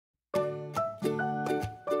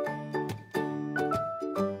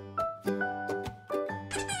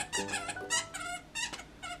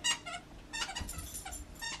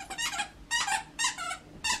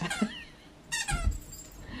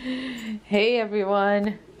Hey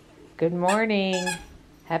everyone, good morning,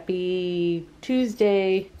 happy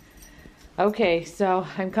Tuesday. Okay, so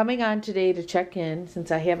I'm coming on today to check in since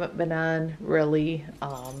I haven't been on really.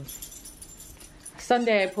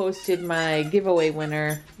 Sunday I posted my giveaway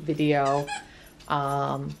winner video.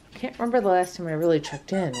 Can't remember the last time I really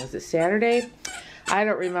checked in. Was it Saturday? I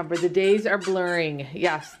don't remember. The days are blurring.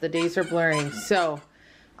 Yes, the days are blurring. So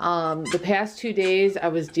the past 2 days I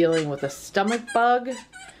was dealing with a stomach bug.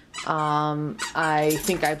 I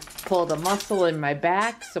think I pulled a muscle in my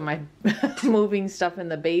back, so my moving stuff in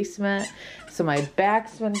the basement, so my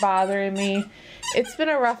back's been bothering me. It's been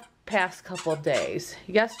a rough past couple days.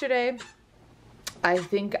 Yesterday, I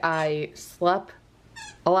think I slept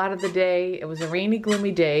a lot of the day. It was a rainy,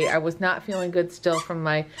 gloomy day. I was not feeling good still from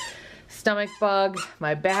my stomach bug.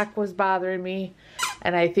 My back was bothering me,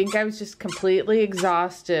 and I think I was just completely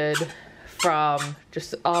exhausted from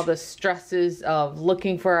just all the stresses of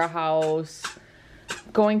looking for a house,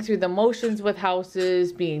 going through the motions with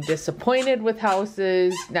houses, being disappointed with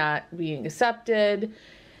houses, not being accepted,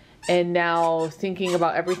 and now thinking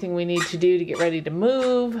about everything we need to do to get ready to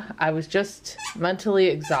move. I was just mentally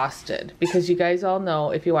exhausted because you guys all know,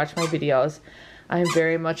 if you watch my videos, I'm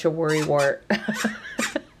very much a worrywart.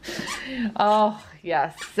 Oh,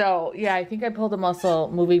 yes. So, yeah, I think I pulled a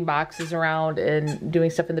muscle moving boxes around and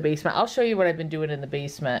doing stuff in the basement. I'll show you what I've been doing in the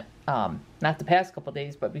basement. Not the past couple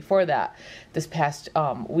days, but before that, this past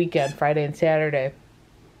weekend, Friday and Saturday.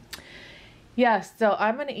 Yes, so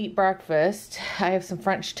I'm going to eat breakfast. I have some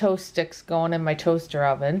French toast sticks going in my toaster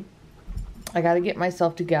oven. I got to get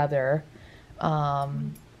myself together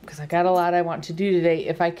because I got a lot I want to do today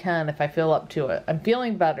if I can, if I feel up to it. I'm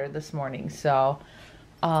feeling better this morning, so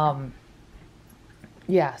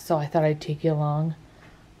yeah, so I thought I'd take you along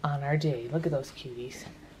on our day. Look at those cuties.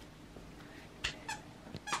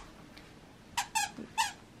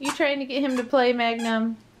 You trying to get him to play,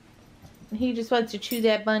 Magnum? He just wants to chew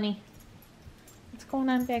that bunny. What's going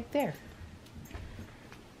on back there?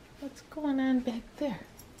 What's going on back there?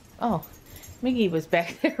 Oh, Miggy was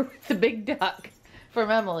back there with the big duck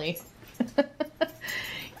from Emily.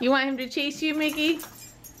 You want him to chase you, Miggy?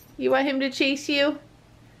 You want him to chase you?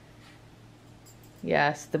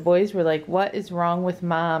 Yes, the boys were like, what is wrong with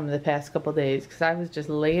Mom the past couple days? Because I was just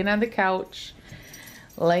laying on the couch,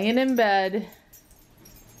 laying in bed,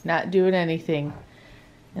 not doing anything.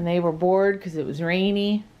 And they were bored because it was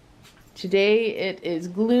rainy. Today it is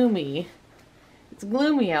gloomy. It's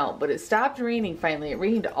gloomy out, but it stopped raining finally. It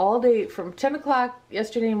rained all day from 10 o'clock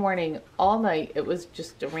yesterday morning, all night. It was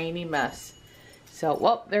just a rainy mess. So,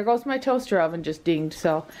 well, there goes my toaster oven just dinged.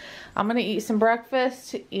 So, I'm going to eat some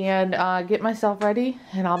breakfast and get myself ready,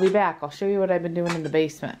 and I'll be back. I'll show you what I've been doing in the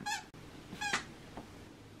basement.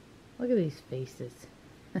 Look at these faces.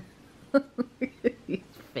 Look at these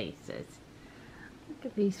faces. Look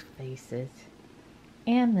at these faces.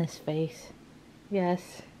 And this face.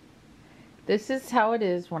 Yes. This is how it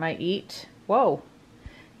is when I eat. Whoa.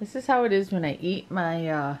 This is how it is when I eat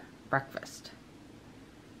my breakfast.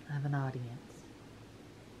 I have an audience.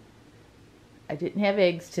 I didn't have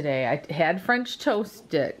eggs today. I had French toast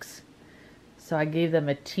sticks. So I gave them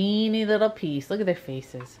a teeny little piece. Look at their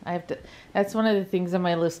faces. I have to, that's one of the things on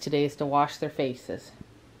my list today is to wash their faces.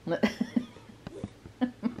 Got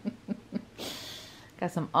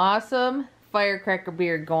some awesome firecracker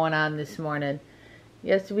beer going on this morning.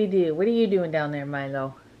 Yes, we do. What are you doing down there,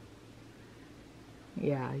 Milo?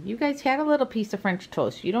 Yeah, you guys had a little piece of French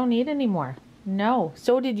toast. You don't need any more. No,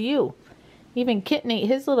 so did you. Even Kitten ate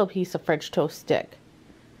his little piece of French toast stick.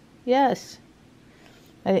 Yes.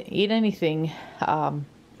 I didn't eat anything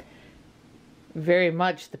very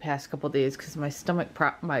much the past couple days because my stomach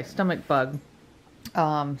bug.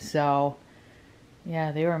 So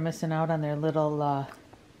yeah, they were missing out on their little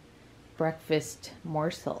breakfast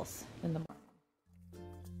morsels in the morning.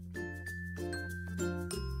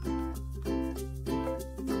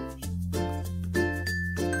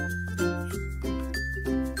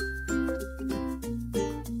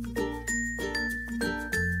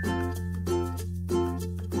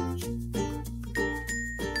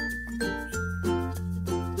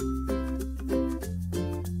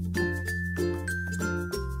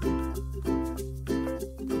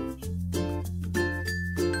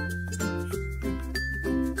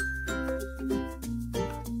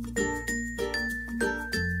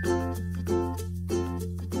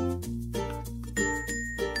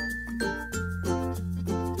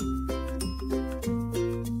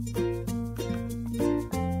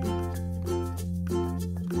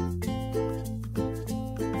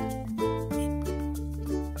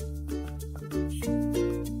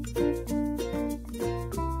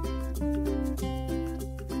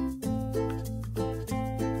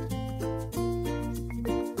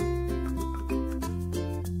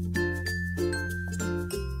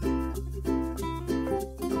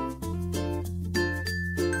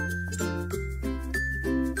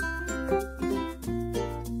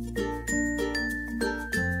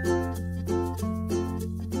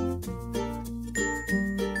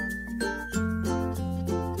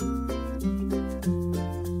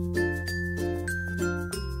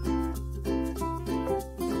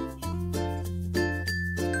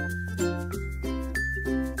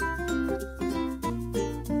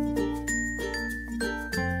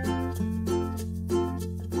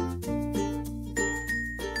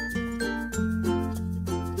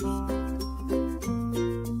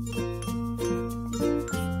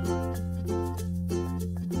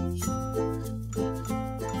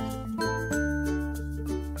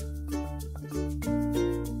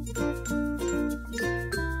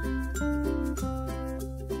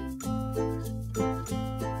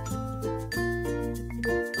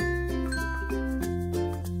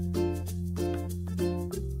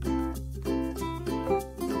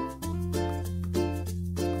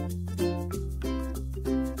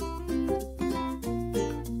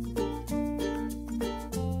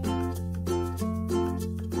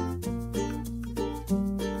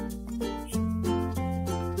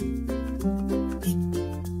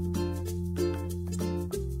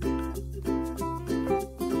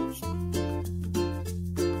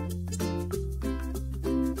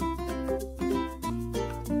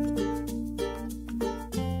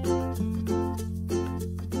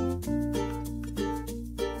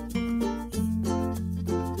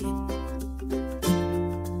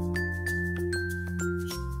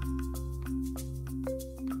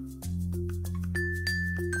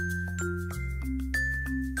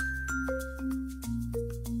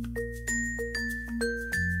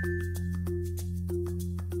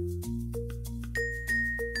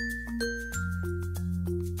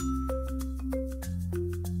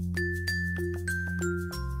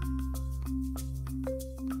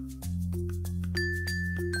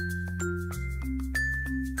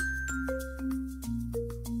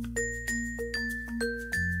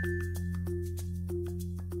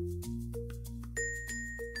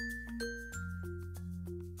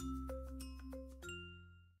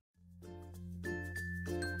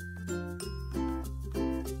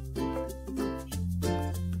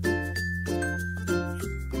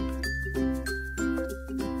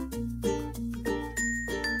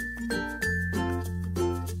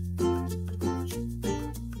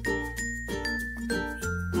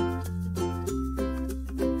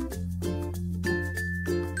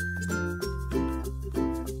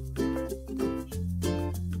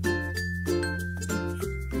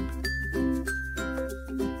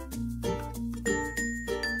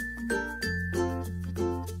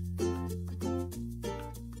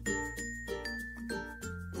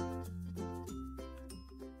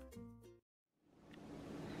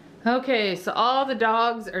 Okay, so all the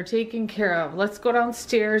dogs are taken care of. Let's go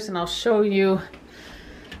downstairs and I'll show you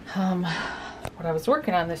what I was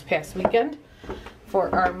working on this past weekend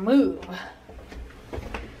for our move.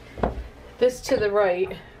 This to the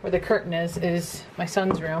right, where the curtain is my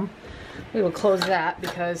son's room. We will close that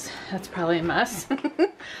because that's probably a mess.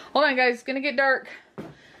 Hold on guys, it's gonna get dark.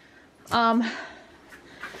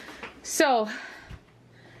 So,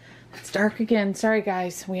 it's dark again. Sorry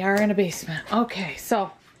guys, we are in a basement. Okay,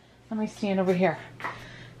 so let me stand over here.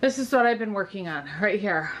 This is what I've been working on right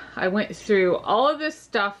here. I went through all of this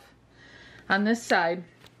stuff on this side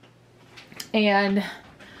and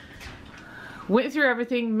went through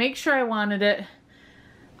everything, make sure I wanted it,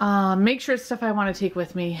 make sure it's stuff I want to take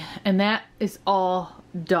with me, and that is all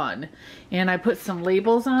done. And I put some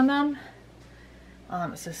labels on them.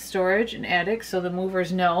 It says storage and attic, so the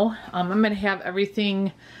movers know. I'm going to have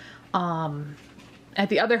everything at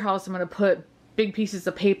the other house. I'm going to put big pieces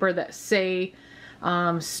of paper that say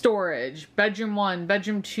storage, bedroom 1,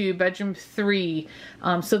 bedroom 2, bedroom 3,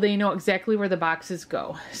 so they know exactly where the boxes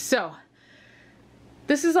go. So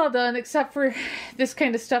this is all done except for this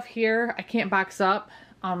kind of stuff here. I can't box up,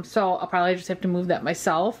 so I'll probably just have to move that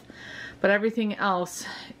myself, but everything else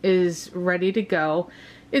is ready to go.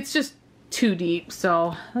 It's just too deep,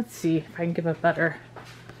 so let's see if I can give it better.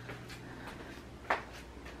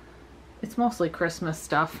 It's mostly Christmas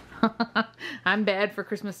stuff. I'm bad for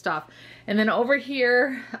Christmas stuff. And then over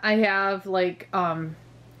here I have like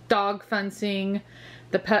dog fencing,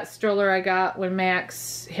 the pet stroller I got when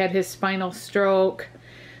Max had his spinal stroke.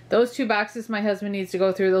 Those 2 boxes my husband needs to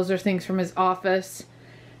go through. Those are things from his office.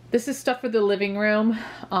 This is stuff for the living room.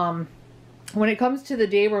 When it comes to the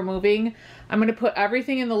day we're moving, I'm going to put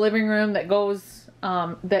everything in the living room that goes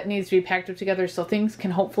that needs to be packed up together so things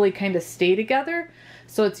can hopefully kind of stay together.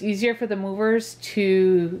 So it's easier for the movers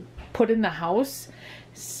to put in the house.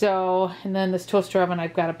 So, and then this toaster oven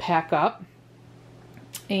I've got to pack up.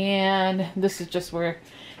 And this is just where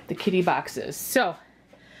the kitty box is. So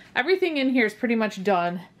everything in here is pretty much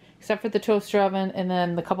done except for the toaster oven and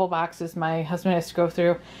then the couple boxes my husband has to go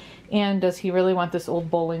through. And does he really want this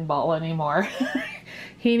old bowling ball anymore?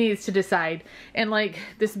 He needs to decide. And like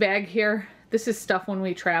this bag here, this is stuff when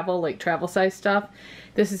we travel, like travel size stuff.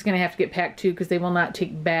 This is going to have to get packed too because they will not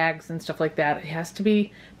take bags and stuff like that. It has to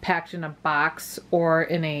be packed in a box or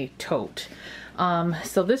in a tote.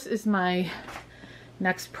 So this is my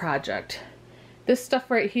next project. This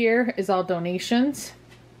stuff right here is all donations.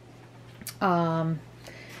 That's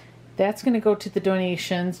going to go to the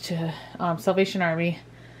donations to Salvation Army.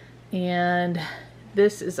 And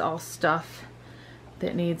this is all stuff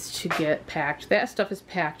that needs to get packed. That stuff is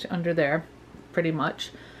packed under there pretty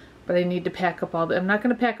much, but I need to pack up all the, I'm not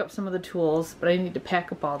going to pack up some of the tools, but I need to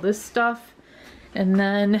pack up all this stuff. And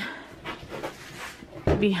then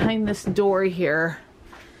behind this door here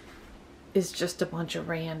is just a bunch of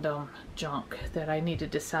random junk that I need to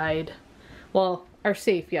decide. Well, our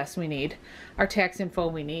safe, yes, we need. Our tax info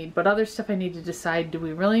we need, but other stuff I need to decide, do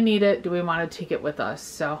we really need it? Do we want to take it with us?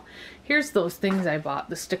 So here's those things I bought,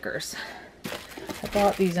 the stickers. I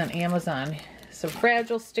bought these on Amazon. Some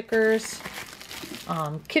fragile stickers,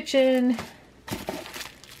 kitchen,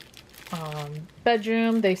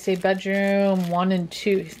 bedroom. They say bedroom 1 and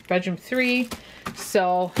 2, bedroom 3.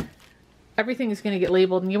 So everything is going to get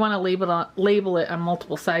labeled, and you want to label it on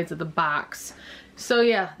multiple sides of the box. So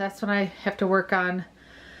yeah, that's what I have to work on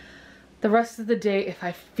the rest of the day if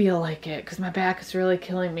I feel like it, because my back is really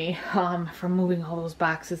killing me from moving all those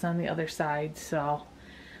boxes on the other side. So,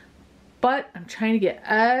 but I'm trying to get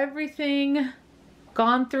everything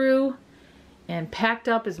gone through and packed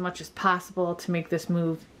up as much as possible to make this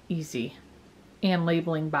move easy. And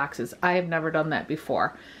labeling boxes. I have never done that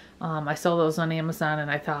before. I saw those on Amazon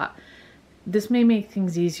and I thought, this may make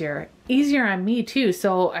things easier on me too.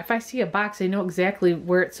 So if I see a box, I know exactly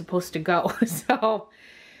where it's supposed to go. So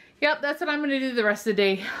yep, that's what I'm going to do the rest of the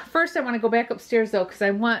day. First, I want to go back upstairs though, because I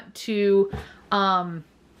want to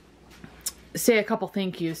say a couple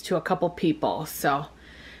thank yous to a couple people. So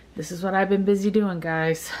this is what I've been busy doing,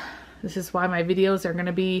 guys. This is why my videos are going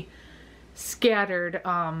to be scattered.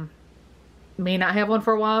 May not have one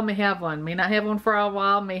for a while, may have one. May not have one for a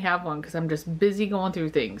while, may have one, because I'm just busy going through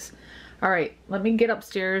things. All right, let me get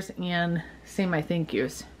upstairs and say my thank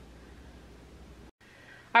yous.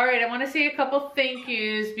 All right, I want to say a couple thank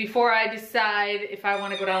yous before I decide if I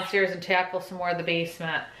want to go downstairs and tackle some more of the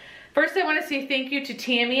basement. First, I want to say thank you to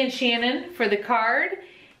Tammy and Shannon for the card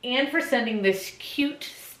and for sending this cute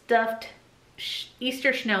stuffed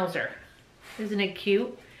Easter Schnauzer. Isn't it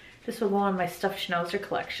cute? This will go on my stuffed Schnauzer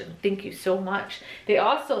collection. Thank you so much. They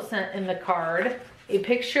also sent in the card a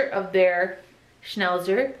picture of their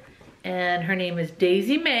Schnauzer And her name is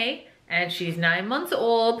Daisy May, and she's 9 months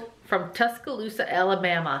old, from Tuscaloosa,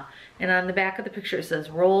 Alabama. And on the back of the picture it says,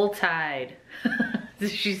 Roll Tide.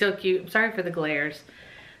 She's so cute. I'm sorry for the glares.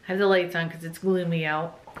 I have the lights on because it's gloomy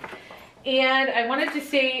out. And I wanted to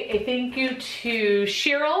say a thank you to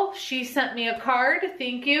Cheryl. She sent me a card,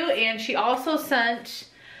 thank you. And she also sent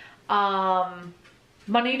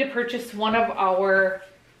money to purchase one of our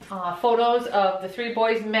photos of the 3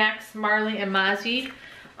 boys, Max, Marley, and Mozzie,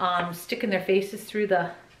 sticking their faces through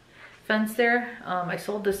the fence there. I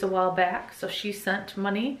sold this a while back, so she sent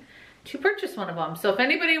money to purchase one of them. So if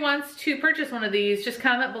anybody wants to purchase one of these, just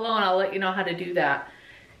comment below and I'll let you know how to do that.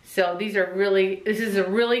 So this is a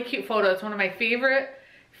really cute photo. It's one of my favorite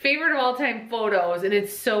of all time photos, and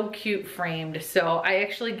it's so cute framed. So I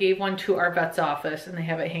actually gave one to our vet's office and they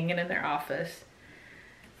have it hanging in their office.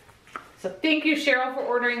 So thank you, Cheryl, for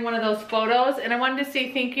ordering one of those photos. And I wanted to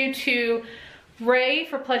say thank you to Ray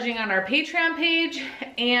for pledging on our Patreon page,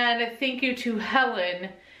 and thank you to Helen.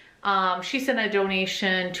 She sent a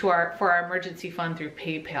donation to for our emergency fund through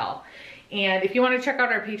PayPal. And if you want to check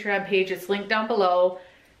out our Patreon page, it's linked down below.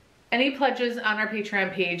 Any pledges on our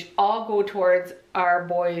Patreon page all go towards our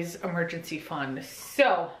boys' emergency fund.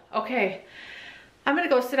 So, okay, I'm gonna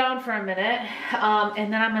go sit down for a minute,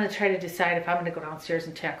 and then I'm gonna try to decide if I'm gonna go downstairs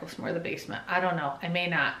and tackle some more of the basement. I don't know, I may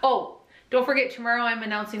not. Oh, don't forget, tomorrow I'm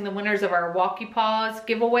announcing the winners of our Walkee Paws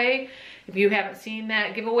giveaway. If you haven't seen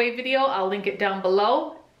that giveaway video, I'll link it down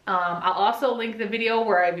below. I'll also link the video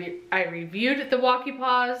where I reviewed the Walkee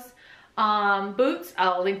Paws boots.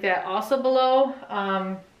 I'll link that also below.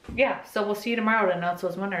 Yeah, so we'll see you tomorrow to announce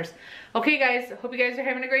those winners. Okay guys, hope you guys are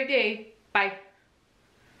having a great day. Bye.